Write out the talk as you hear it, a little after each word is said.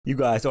You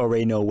guys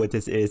already know what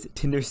this is.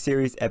 Tinder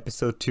series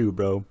episode 2,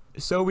 bro.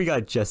 So we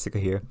got Jessica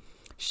here.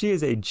 She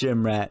is a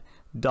gym rat,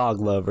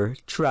 dog lover,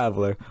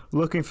 traveler,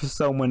 looking for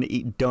someone to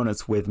eat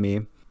donuts with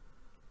me.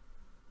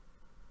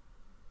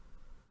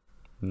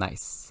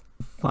 Nice.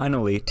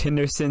 Finally,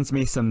 Tinder sends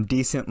me some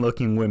decent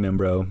looking women,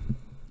 bro.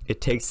 It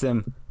takes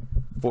them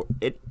for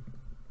it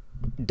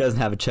doesn't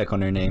have a check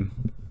on her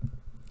name.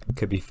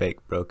 Could be fake,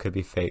 bro. Could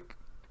be fake.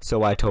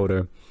 So I told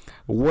her,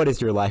 what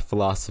is your life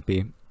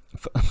philosophy?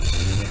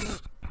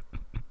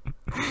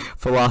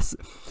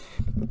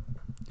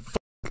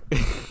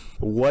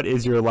 What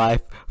is your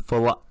life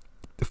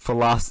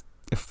philosophy?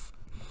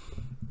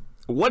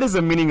 What is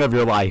the meaning of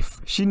your life?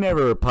 She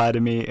never replied to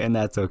me, and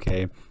that's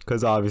okay,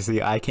 because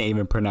obviously I can't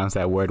even pronounce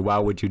that word. Why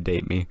would you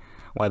date me?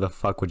 Why the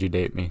fuck would you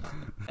date me?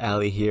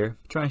 Allie here,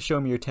 trying to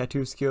show me your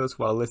tattoo skills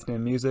while listening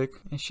to music,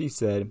 and she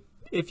said,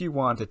 if you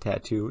want a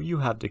tattoo, you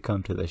have to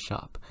come to the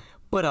shop,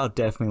 but I'll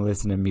definitely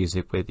listen to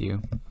music with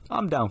you.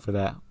 I'm down for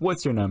that.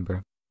 What's your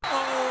number?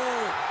 Unbelievable!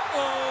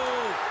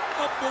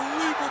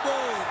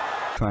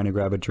 Trying to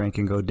grab a drink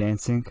and go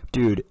dancing?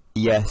 Dude,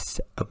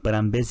 yes, but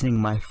I'm visiting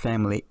my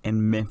family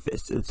in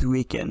Memphis this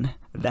weekend.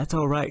 That's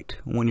alright.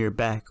 When you're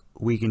back,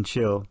 we can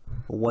chill.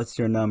 What's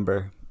your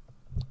number?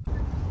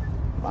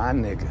 My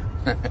nigga.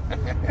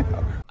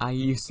 I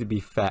used to be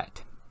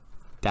fat.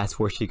 That's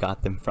where she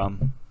got them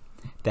from.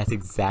 That's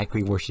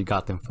exactly where she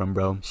got them from,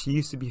 bro. She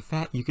used to be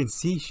fat. You can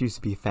see she used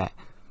to be fat.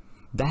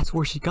 That's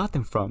where she got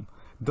them from.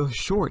 Those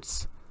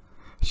shorts.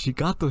 She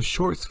got those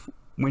shorts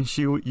when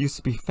she used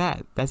to be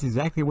fat. That's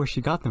exactly where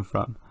she got them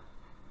from.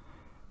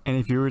 And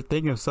if you were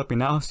thinking of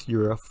something else,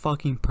 you're a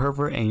fucking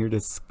pervert and you're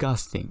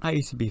disgusting. I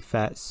used to be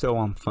fat, so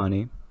I'm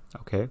funny.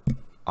 Okay.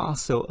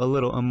 Also a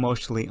little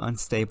emotionally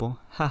unstable.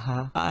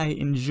 Haha. I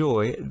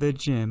enjoy the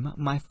gym,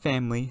 my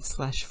family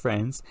 /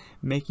 friends,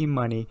 making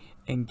money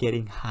and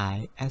getting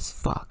high as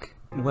fuck.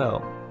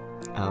 Well,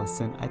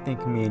 Allison, I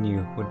think me and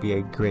you would be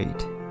a great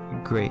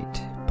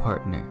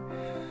partner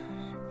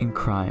in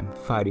crime,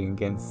 fighting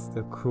against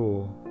the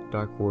cruel,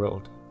 dark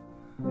world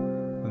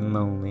and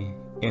lonely,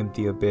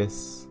 empty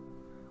abyss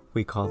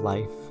we call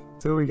life.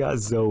 So we got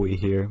Zoe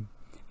here.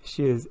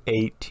 She is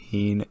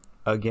 18.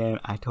 Again,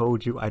 I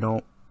told you I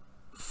don't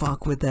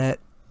fuck with that,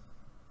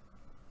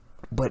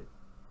 but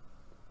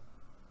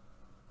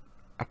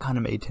I kind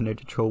of made Tinder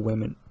to troll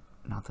women,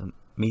 not to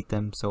meet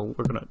them, so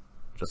we're gonna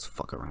just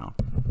fuck around.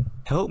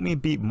 Help me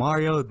beat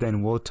Mario,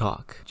 then we'll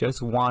talk.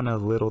 Just want a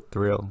little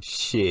thrill.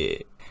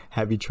 Shit.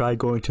 Have you tried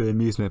going to an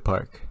amusement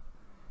park?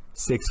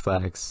 Six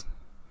Flags.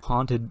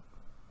 Haunted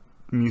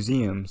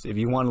museums. If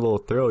you want a little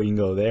thrill, you can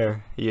go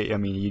there. I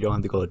mean, you don't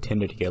have to go to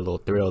Tinder to get a little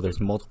thrill. There's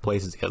multiple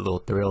places to get a little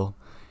thrill.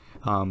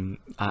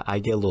 I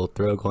get a little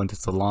thrill going to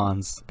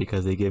salons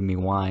because they give me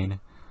wine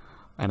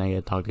and I get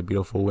to talk to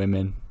beautiful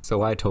women.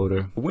 So I told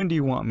her, when do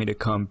you want me to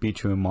come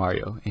beat you in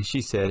Mario? And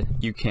she said,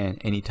 you can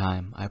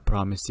anytime, I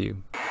promise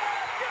you.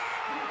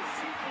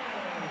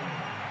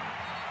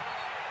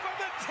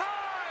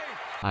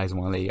 I just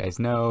want to let you guys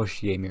know,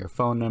 she gave me her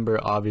phone number.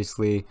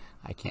 Obviously,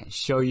 I can't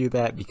show you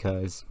that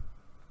because,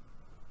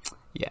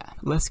 yeah.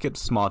 Let's skip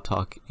small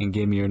talk and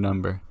give me your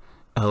number.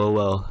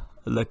 LOL,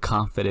 the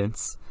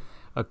confidence.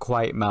 A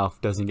quiet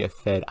mouth doesn't get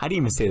fed. I didn't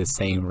even say the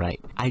saying right.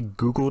 I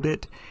googled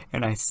it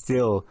and I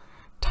still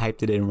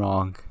typed it in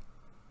wrong.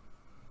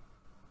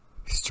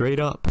 Straight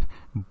up.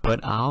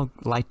 But I'll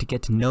like to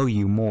get to know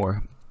you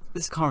more.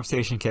 This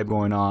conversation kept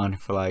going on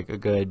for like a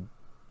good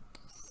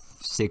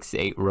 6 to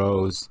 8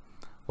 rows.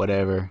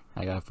 Whatever.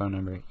 I got a phone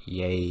number.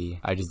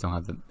 Yay. I just don't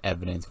have the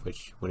evidence,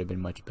 which would have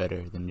been much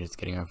better than just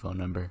getting our phone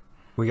number.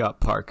 We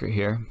got Parker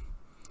here.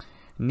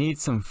 Need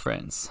some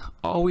friends.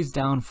 Always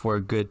down for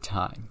a good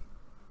time.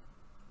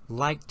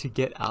 Like to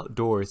get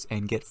outdoors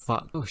and get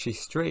fucked. Oh, she's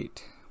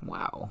straight.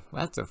 Wow,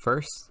 that's a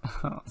first.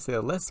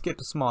 So let's skip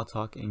the small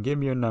talk and give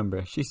me your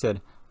number. She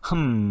said,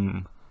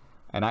 and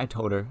I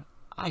told her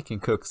I can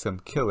cook some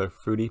killer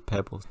fruity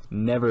pebbles.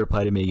 Never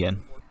replied to me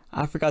again.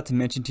 I forgot to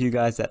mention to you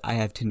guys that I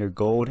have Tinder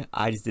Gold.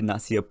 I just did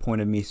not see a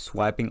point of me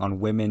swiping on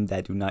women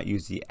that do not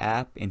use the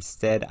app.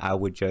 Instead, I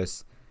would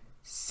just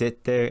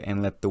sit there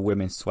and let the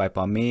women swipe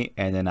on me,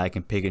 and then I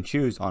can pick and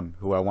choose on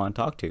who I want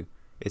to talk to.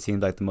 It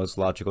seems like the most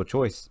logical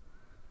choice.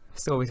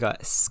 So we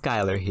got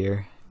Skylar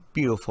here.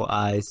 Beautiful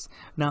eyes.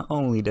 Not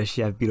only does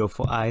she have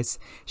beautiful eyes,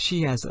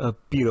 she has a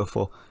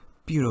beautiful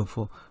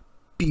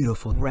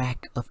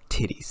rack of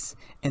titties,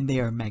 and they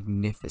are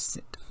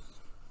magnificent.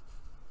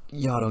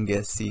 Y'all don't get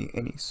to see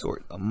any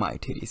sort of my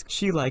titties.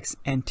 She likes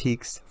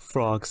antiques,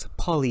 frogs,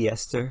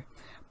 polyester,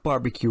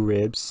 barbecue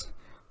ribs,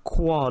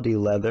 quality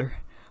leather,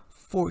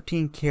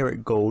 14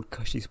 karat gold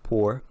cause she's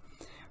poor,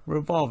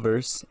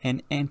 revolvers,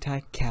 and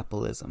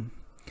anti-capitalism.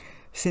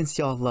 Since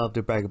y'all love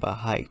to brag about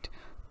height,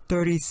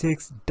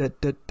 36,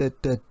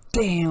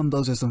 damn,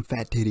 those are some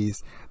fat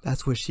titties.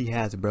 That's what she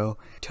has, bro.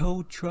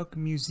 Tow truck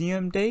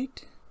museum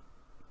date?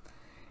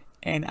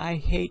 And I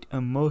hate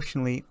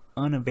emotionally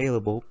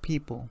unavailable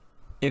people.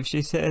 If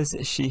she says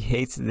she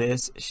hates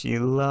this, she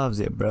loves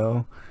it,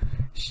 bro.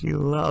 She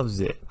loves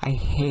it. I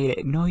hate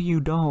it. No,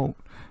 you don't.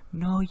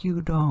 No,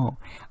 you don't.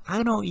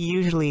 I don't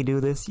usually do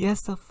this.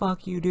 Yes, the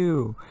fuck you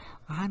do.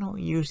 I don't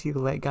usually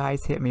let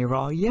guys hit me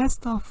raw. Yes,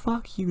 the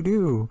fuck you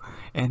do.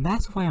 And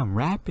that's why I'm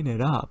wrapping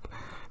it up.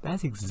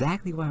 That's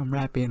exactly why I'm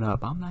wrapping it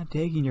up. I'm not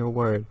taking your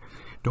word.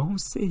 Don't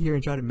sit here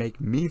and try to make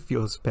me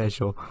feel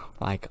special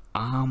like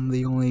I'm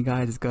the only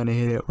guy that's gonna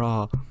hit it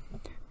raw.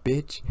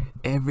 Bitch,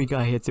 every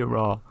guy hits it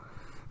raw.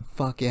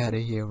 Fuck out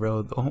of here,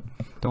 bro.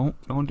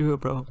 Don't do it,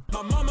 bro.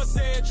 My mama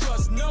said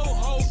trust no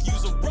hoe,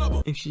 use a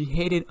rubber. If she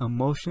hated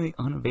emotionally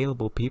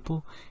unavailable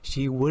people,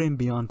 she wouldn't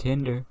be on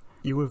Tinder.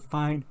 You would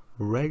find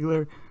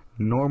regular,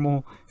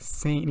 normal,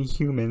 sane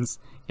humans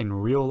in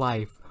real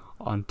life.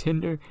 On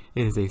Tinder,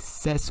 it is a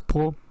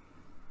cesspool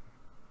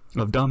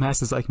of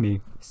dumbasses like me.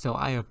 So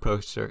I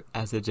approached her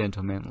as a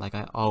gentleman like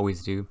I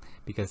always do,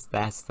 because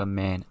that's the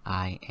man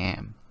I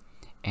am.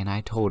 And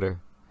I told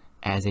her,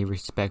 as a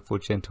respectful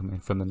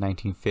gentleman from the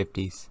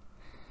 1950s,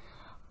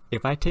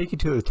 if I take you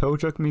to the tow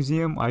truck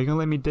museum, are you gonna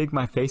let me dig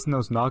my face in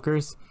those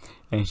knockers?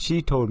 And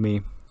she told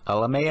me,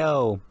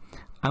 LMAO.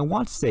 I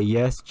want to say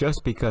yes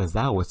just because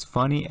that was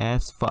funny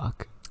as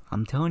fuck.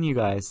 I'm telling you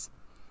guys,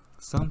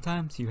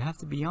 sometimes you have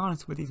to be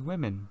honest with these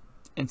women.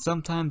 And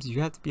sometimes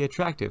you have to be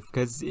attractive,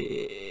 because, you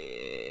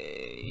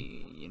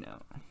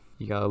know,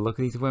 you gotta look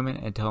at these women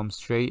and tell them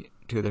straight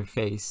to their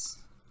face,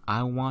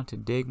 I want to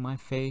dig my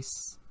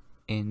face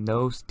in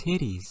those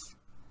titties.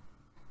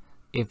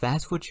 If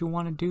that's what you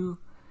want to do,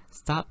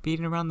 stop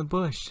beating around the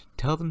bush.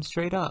 Tell them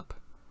straight up.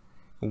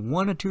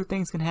 One of two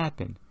things can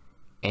happen.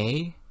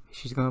 A,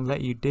 she's gonna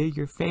let you dig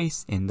your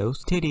face in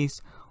those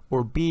titties,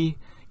 or B,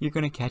 you're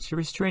gonna catch a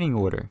restraining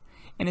order.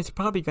 And it's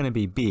probably gonna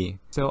be B.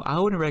 So I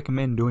wouldn't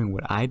recommend doing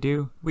what I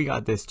do. We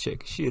got this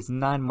chick. She is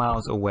 9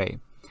 miles away,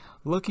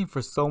 looking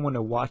for someone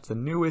to watch the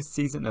newest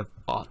season of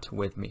Ought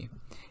with me.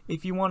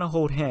 If you want to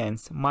hold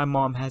hands, my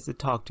mom has to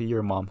talk to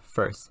your mom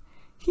first.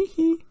 Hee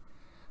hee.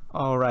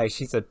 Alright,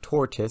 she's a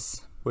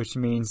tortoise, which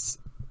means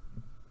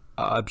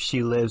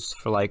she lives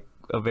for like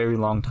a very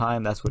long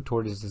time. That's what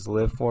tortoises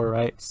live for,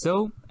 right?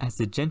 So, as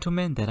the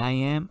gentleman that I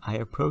am, I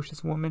approached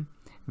this woman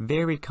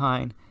very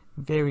kind,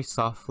 very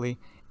softly,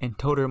 and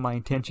told her my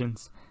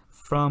intentions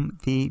from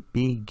the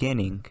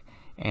beginning.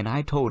 And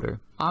I told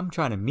her, I'm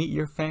trying to meet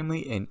your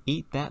family and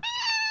eat that,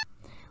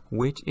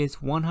 which is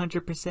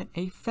 100%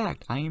 a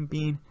fact. I am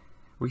being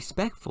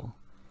respectful.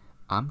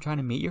 I'm trying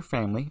to meet your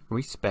family,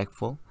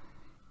 respectful,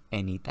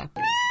 and eat that,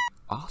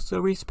 also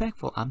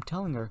respectful. I'm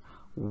telling her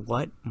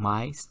what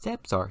my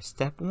steps are.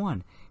 Step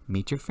 1,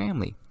 meet your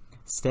family.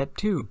 Step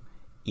 2,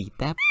 eat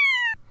that.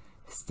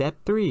 Step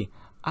 3,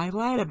 I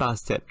lied about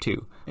step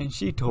 2, and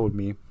she told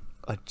me,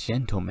 a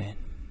gentleman.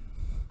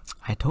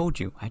 I told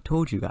you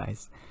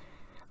guys,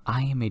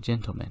 I am a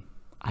gentleman.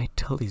 I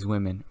tell these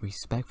women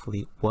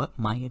respectfully what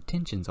my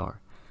intentions are.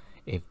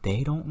 If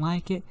they don't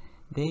like it,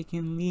 they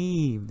can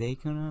leave. They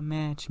can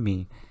unmatch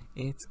me.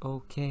 It's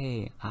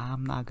okay.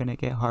 I'm not gonna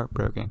get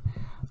heartbroken.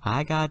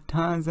 I got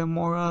tons of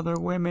more other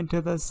women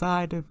to the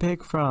side to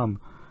pick from.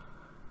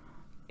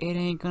 It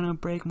ain't gonna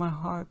break my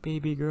heart,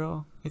 baby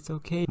girl. It's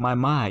okay.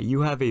 My,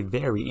 you have a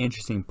very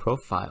interesting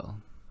profile.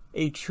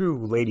 A true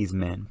ladies'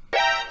 man.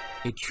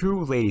 A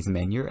true ladies'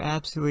 man. You're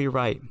absolutely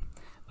right.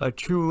 A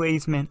true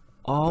ladies' man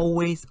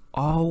always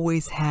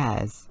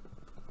has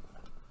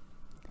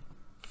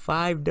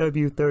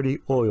 5W30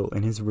 oil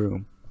in his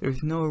room.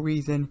 There's no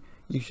reason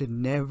you should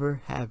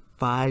never have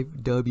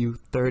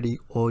 5W30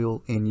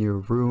 oil in your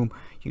room.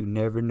 You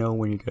never know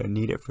when you're gonna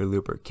need it for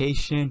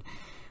lubrication,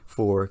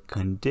 for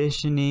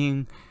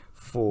conditioning,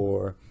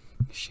 for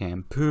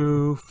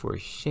shampoo, for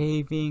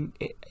shaving.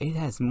 It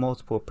has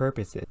multiple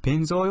purposes.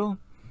 Pennzoil,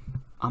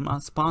 I'm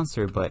not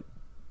sponsored, but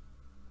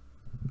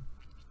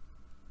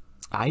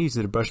I use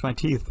it to brush my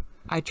teeth.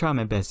 I try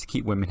my best to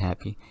keep women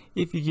happy.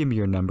 If you give me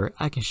your number,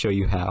 I can show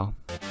you how.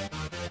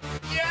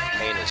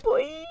 Cleanest.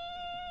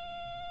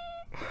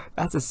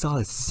 That's a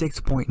solid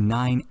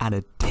 6.9 out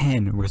of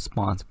 10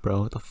 response,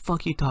 bro. The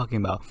fuck you talking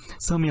about?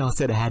 Some of y'all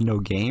said I had no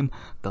game.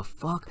 The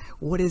fuck?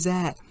 What is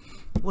that?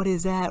 What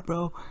is that,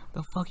 bro?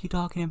 The fuck you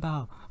talking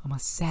about? I'm a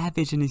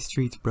savage in these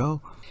streets,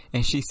 bro.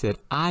 And she said,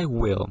 I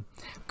will.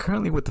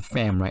 Currently with the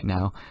fam right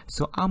now,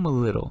 so I'm a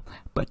little.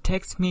 But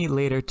text me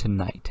later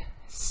tonight.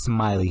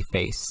 Smiley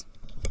face.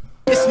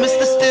 It's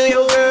Mr. Steal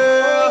Your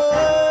Girl.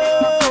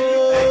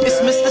 It's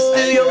Mr.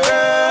 Steal Your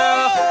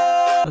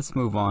Girl. Let's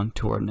move on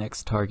to our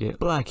next target.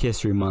 Black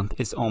History Month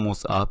is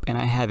almost up and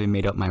I haven't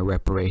made up my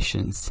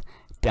reparations.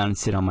 Down and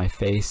sit on my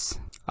face.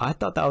 I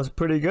thought that was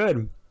pretty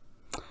good.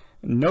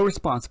 No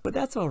response, but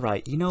that's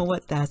alright. You know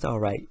what? That's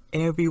alright.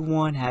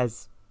 Everyone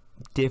has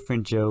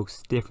different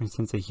jokes, different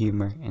sense of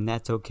humor, and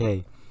that's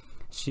okay.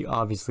 She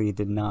obviously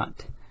did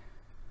not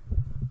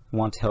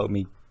want to help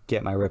me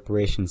get my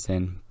reparations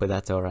in, but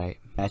that's alright.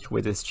 Match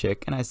with this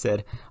chick, and I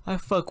said, I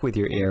fuck with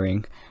your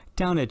earring.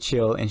 Down to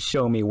chill and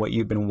show me what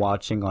you've been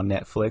watching on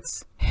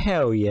Netflix.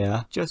 Hell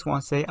yeah. Just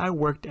want to say I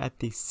worked at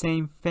the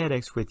same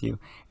Fedex with you,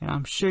 and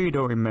I'm sure you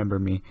don't remember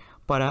me,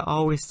 but I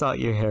always thought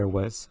your hair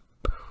was.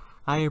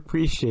 I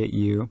appreciate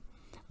you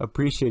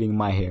appreciating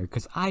my hair,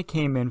 because I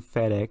came in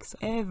Fedex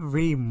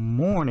every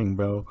morning,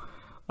 bro.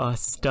 a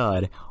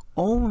stud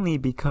only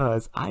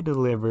because I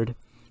delivered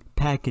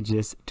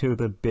packages to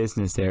the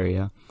business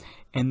area,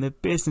 and the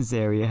business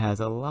area has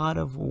a lot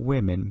of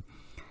women,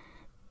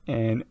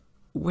 and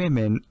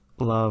women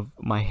love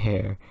my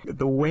hair.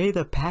 The way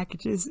the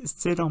packages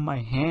sit on my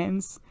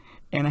hands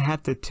and I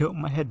have to tilt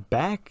my head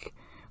back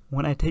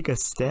when I take a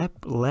step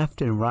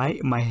left and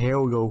right, my hair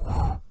will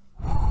go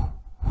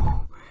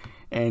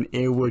and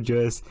it will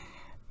just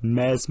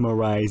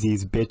mesmerize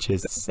these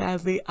bitches.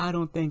 Sadly, I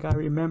don't think I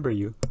remember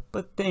you,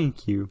 but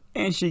thank you.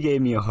 And she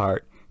gave me a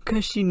heart,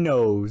 cause she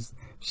knows,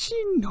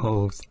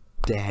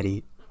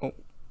 daddy. Oh,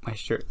 my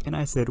shirt. And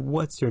I said,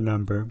 what's your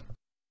number?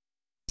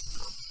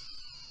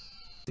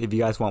 If you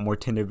guys want more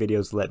Tinder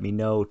videos, let me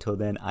know. Till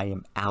then, I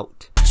am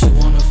out. She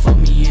wanna fuck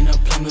me in a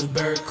Plymouth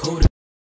Barracuda.